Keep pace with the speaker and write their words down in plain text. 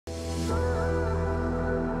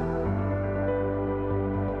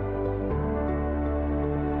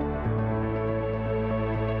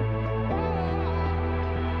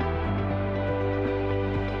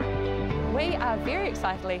very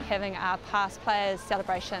excitedly having our past players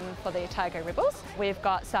celebration for the Otago Rebels. We've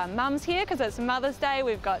got some mums here because it's Mother's Day,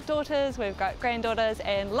 we've got daughters, we've got granddaughters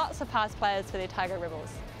and lots of past players for the Otago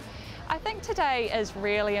Rebels. I think today is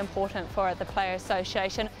really important for the Player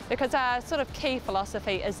Association because our sort of key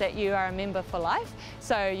philosophy is that you are a member for life.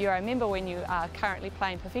 So you're a member when you are currently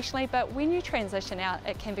playing professionally, but when you transition out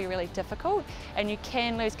it can be really difficult and you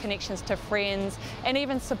can lose connections to friends and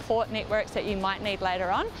even support networks that you might need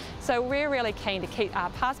later on. So we're really keen to keep our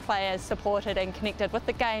past players supported and connected with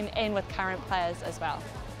the game and with current players as well.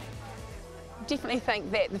 Definitely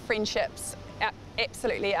think that the friendships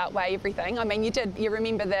absolutely outweigh everything. I mean, you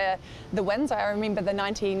remember the wins. I remember the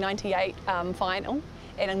 1998 final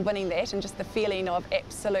and winning that, and just the feeling of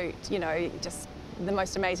absolute, just the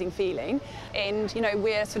most amazing feeling. And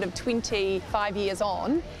we're sort of 25 years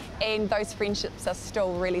on and those friendships are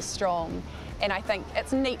still really strong. And I think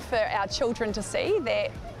it's neat for our children to see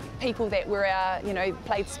that people that we're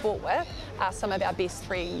played sport with are some of our best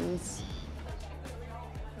friends.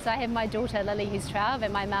 So I have my daughter Lily, who's 12,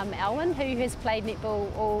 and my mum Elwyn, who has played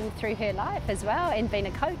netball all through her life as well and been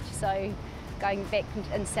a coach, so going back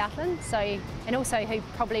in Southland. And also who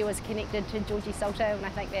probably was connected to Georgie Salter, and I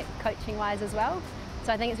think that coaching wise as well.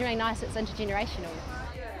 So I think it's really nice, it's intergenerational.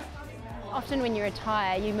 Often when you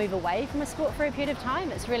retire, you move away from a sport for a period of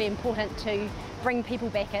time. It's really important to bring people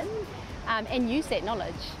back in and use that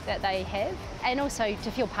knowledge that they have, and also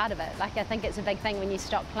to feel part of it. Like, I think it's a big thing when you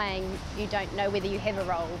stop playing, you don't know whether you have a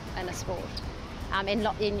role in a sport. And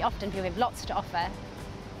often people have lots to offer,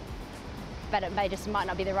 but it might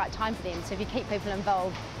not be the right time for them. So if you keep people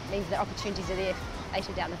involved, it means that opportunities are there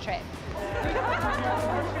later down the track.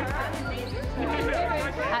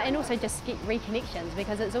 And also just get reconnections,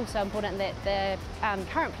 because it's also important that the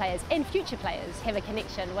current players and future players have a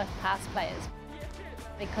connection with past players,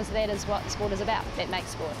 because that is what sport is about, that makes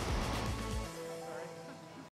sport.